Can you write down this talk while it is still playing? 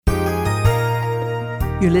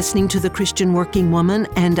You're listening to The Christian Working Woman,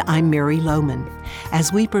 and I'm Mary Lohman.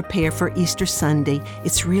 As we prepare for Easter Sunday,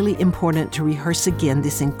 it's really important to rehearse again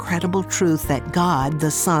this incredible truth that God,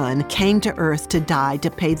 the Son, came to earth to die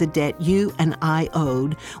to pay the debt you and I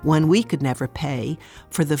owed, one we could never pay,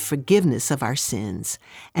 for the forgiveness of our sins.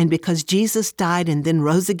 And because Jesus died and then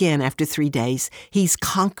rose again after 3 days, He's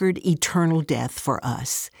conquered eternal death for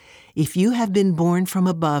us. If you have been born from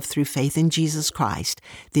above through faith in Jesus Christ,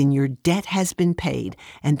 then your debt has been paid,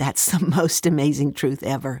 and that's the most amazing truth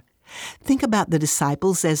ever. Think about the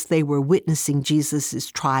disciples as they were witnessing Jesus'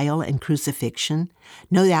 trial and crucifixion.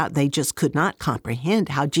 No doubt they just could not comprehend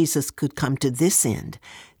how Jesus could come to this end.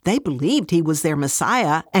 They believed He was their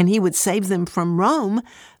Messiah and He would save them from Rome,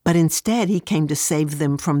 but instead He came to save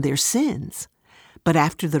them from their sins. But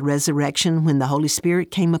after the resurrection, when the Holy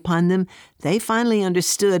Spirit came upon them, they finally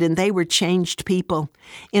understood, and they were changed people.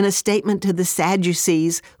 In a statement to the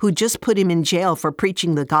Sadducees, who just put Him in jail for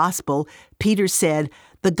preaching the gospel, Peter said,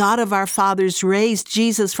 "The God of our fathers raised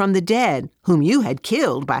Jesus from the dead, whom you had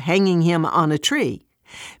killed by hanging Him on a tree."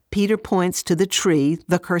 Peter points to the tree,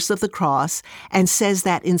 the curse of the cross, and says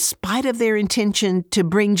that in spite of their intention to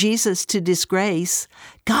bring Jesus to disgrace,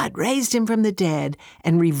 God raised Him from the dead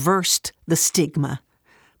and reversed the stigma.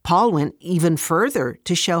 Paul went even further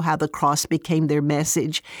to show how the cross became their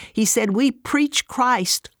message. He said, "We preach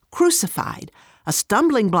Christ crucified, a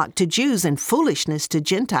stumbling block to Jews and foolishness to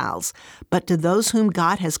Gentiles. But to those whom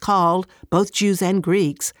God has called, both Jews and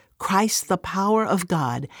Greeks, Christ the power of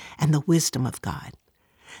God and the wisdom of God."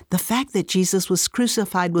 The fact that Jesus was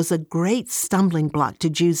crucified was a great stumbling block to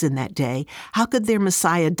Jews in that day. How could their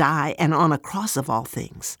Messiah die, and on a cross of all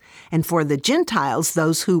things? And for the Gentiles,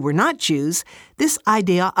 those who were not Jews, this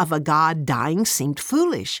idea of a God dying seemed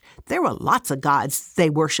foolish. There were lots of gods they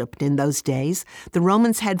worshipped in those days. The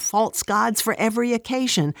Romans had false gods for every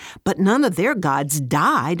occasion, but none of their gods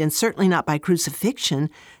died, and certainly not by crucifixion.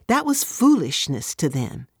 That was foolishness to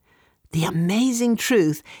them. The amazing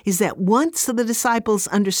truth is that once the disciples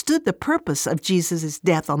understood the purpose of Jesus'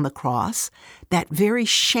 death on the cross, that very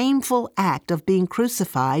shameful act of being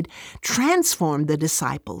crucified transformed the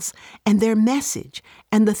disciples and their message,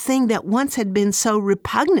 and the thing that once had been so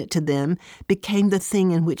repugnant to them became the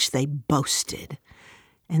thing in which they boasted.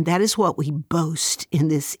 And that is what we boast in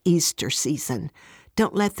this Easter season.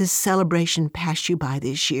 Don't let this celebration pass you by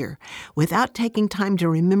this year without taking time to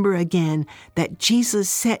remember again that Jesus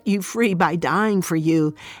set you free by dying for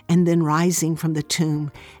you and then rising from the tomb.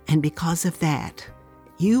 And because of that,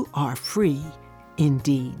 you are free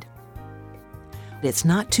indeed. It's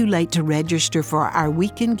not too late to register for our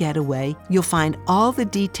weekend getaway. You'll find all the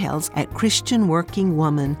details at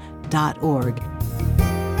christianworkingwoman.org.